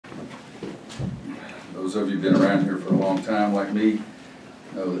Those of you who've been around here for a long time like me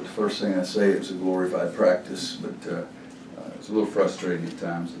know that the first thing I say is a glorified practice, but it's a little frustrating at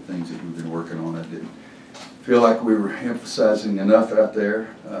times, the things that we've been working on. I didn't feel like we were emphasizing enough out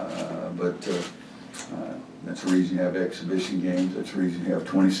there, but that's the reason you have exhibition games. That's the reason you have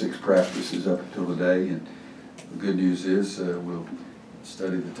 26 practices up until today. And the good news is we'll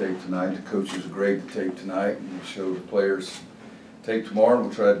study the tape tonight. The coaches will grade the tape tonight, and we'll show the players tape tomorrow, and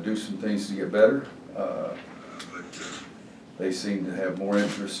we'll try to do some things to get better. But they seem to have more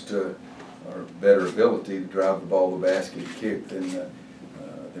interest or better ability to drive the ball to the basket and kick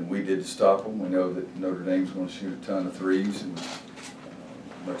than we did to stop them. We know that Notre Dame's going to shoot a ton of threes, and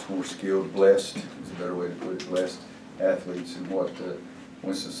much more skilled, blessed, is a better way to put it, blessed athletes than what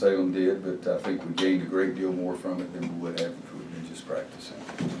Winston-Salem did, but I think we gained a great deal more from it than we would have if we had been just practicing.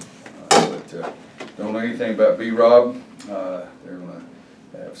 But don't know anything about B-Rob. They're going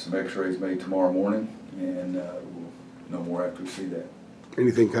to have some x-rays made tomorrow morning, and we'll know more after we see that.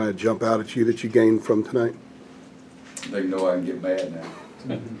 Anything kind of jump out at you that you gained from tonight? They know I can get mad now.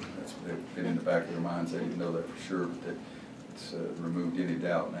 That's been in the back of their minds. They didn't know that for sure, but it's removed any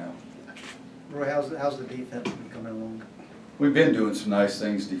doubt now. Roy, how's the defense been coming along? We've been doing some nice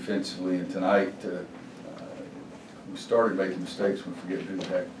things defensively, and tonight we started making mistakes when we forget who the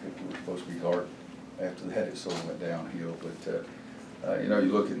heck we were supposed to be guard. After that, it sort of went downhill. But you know,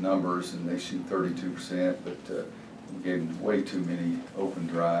 you look at numbers, and they shoot 32%, but we gave them way too many open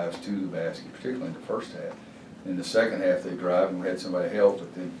drives to the basket, particularly in the first half. In the second half, they drive, and we had somebody help,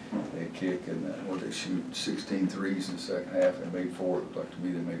 but then they kick, and they shoot 16 threes in the second half, and made 4. It looked like to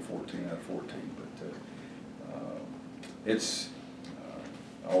me they made 14 out of 14. But it's,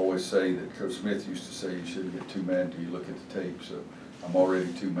 I always say that Coach Smith used to say you shouldn't get too mad until you look at the tape. So I'm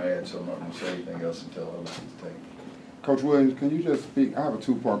already too mad, so I'm not going to say anything else until I look at the tape. Coach Williams, can you just speak? I have a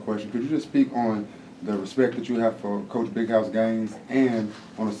two-part question. Could you just speak on the respect that you have for Coach Big House Gaines, and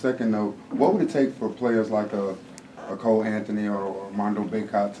on a second note, what would it take for players like a Cole Anthony or Armando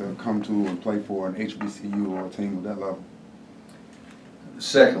Bacot to come to and play for an HBCU or a team of that level? The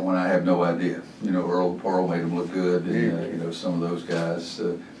second one, I have no idea. You know, Earl Pearl made him look good, and you know, some of those guys,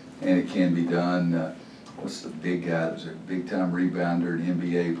 and it can be done. What's the big guy that was a big-time rebounder in the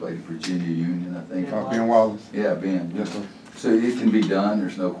NBA, played at Virginia Union, I think. Ben Wallace. Yeah, Ben. Yes, sir. So it can be done.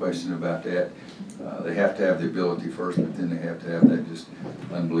 There's no question about that. They have to have the ability first, but then they have to have that just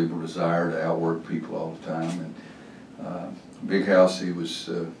unbelievable desire to outwork people all the time. And Big House, he was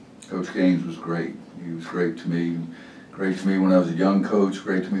Coach Gaines was great. He was great to me. Great to me when I was a young coach.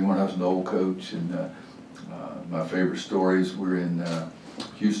 Great to me when I was an old coach. And my favorite stories were in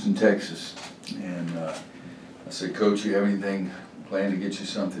Houston, Texas. And I said, Coach, you have anything planned to get you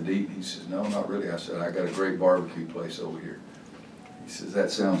something to eat? And he says, no, not really. I said, I got a great barbecue place over here. He says,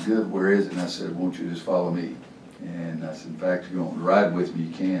 that sounds good. Where is it? And I said, won't you just follow me? And I said, in fact, if you want to ride with me,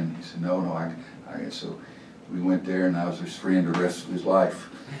 you can. He said, no, I guess so. We went there, and I was his friend the rest of his life.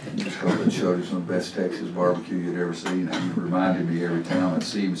 He showed us some of the best Texas barbecue you'd ever seen. And he reminded me every time I'd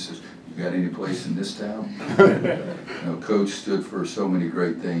see him, he says, you got any place in this town? You know, Coach stood for so many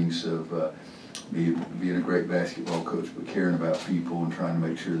great things of being a great basketball coach, but caring about people and trying to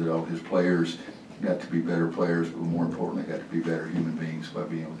make sure that all his players got to be better players, but more importantly, got to be better human beings by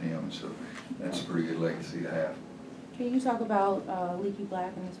being with him. And so that's a pretty good legacy to have. Can you talk about Leaky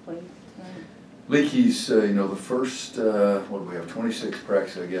Black and his play tonight? Leaky's, you know, the first, what do we have, 26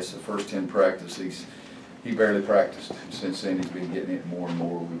 practices, I guess, the first 10 practices, he barely practiced. Since then, he's been getting it more and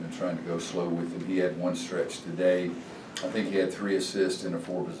more. We've been trying to go slow with him. He had one stretch today. I think he had 3 assists in a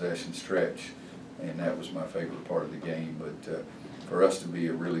 4-possession stretch, and that was my favorite part of the game. But for us to be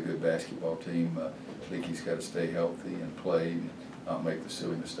a really good basketball team, Leaky's got to stay healthy and play and not make the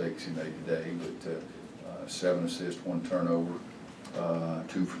silly mistakes he made today. But 7 assists, 1 turnover,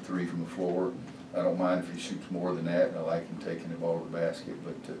 2 for 3 from the floor. I don't mind if he shoots more than that. I like him taking the ball to the basket,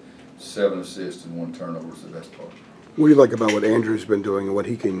 but 7 assists and 1 turnover is the best part. What do you like about what Andrew's been doing and what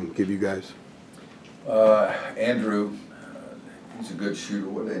he can give you guys? Andrew, he's a good shooter.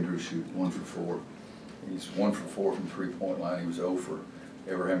 What did Andrew shoot? 1 for 4. He's 1 for 4 from 3-point line. He was 0 for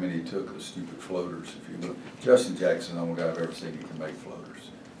ever how many he took of the stupid floaters. If you look, Justin Jackson, the only guy I've ever seen who can make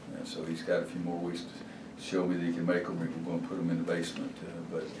floaters. And so he's got a few more weeks to show me that he can make them. We're going to put him in the basement.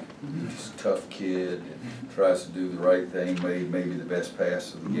 But he's a tough kid and tries to do the right thing. Made maybe the best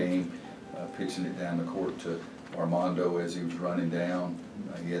pass of the game, pitching it down the court to Armando as he was running down.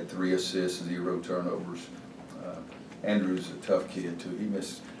 He had 3 assists, 0 turnovers. Andrew's a tough kid too. He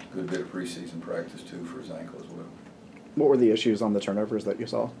missed a good bit of preseason practice too for his ankle as well. What were the issues on the turnovers that you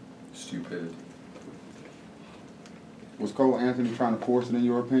saw? Stupidity. Was Cole Anthony trying to force it, in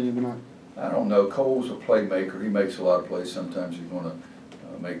your opinion, tonight? I don't know. Cole's a playmaker. He makes a lot of plays. Sometimes you're going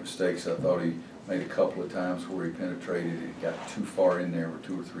to make mistakes. I thought he made a couple of times where he penetrated and got too far in there with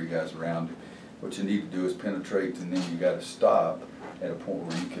 2 or 3 guys around him. What you need to do is penetrate, and then you got to stop at a point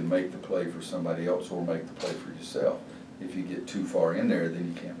where you can make the play for somebody else or make the play for yourself. If you get too far in there, then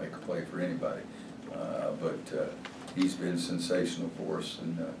you can't make a play for anybody. But he's been sensational for us,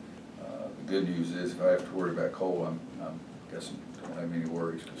 and the good news is if I have to worry about Cole, I'm guessing I don't have any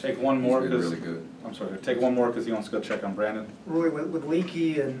worries. Take one more because because really good. I'm sorry. Take one more because he wants to go check on Brandon. Roy, with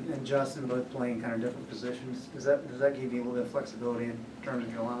Leaky and Justin both playing kind of different positions, does that give you a little bit of flexibility in terms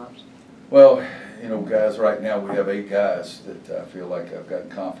of your lineups? Well, you know, guys, right now we have 8 guys that I feel like I've gotten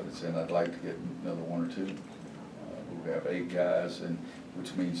confidence in. I'd like to get another 1 or 2. We have 8 guys, and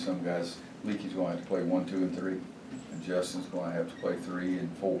which means some guys, Leaky's going to have to play 1, 2, and 3, and Justin's going to have to play 3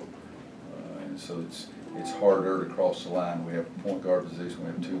 and 4. And so it's harder to cross the line. We have a point guard position, we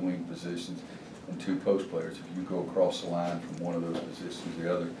have 2 wing positions, and 2 post players. If you go across the line from one of those positions to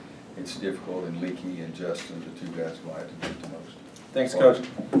the other, it's difficult, and Leaky and Justin are the 2 guys who I have to do the most. Thanks, Coach.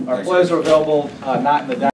 Our players are available not in the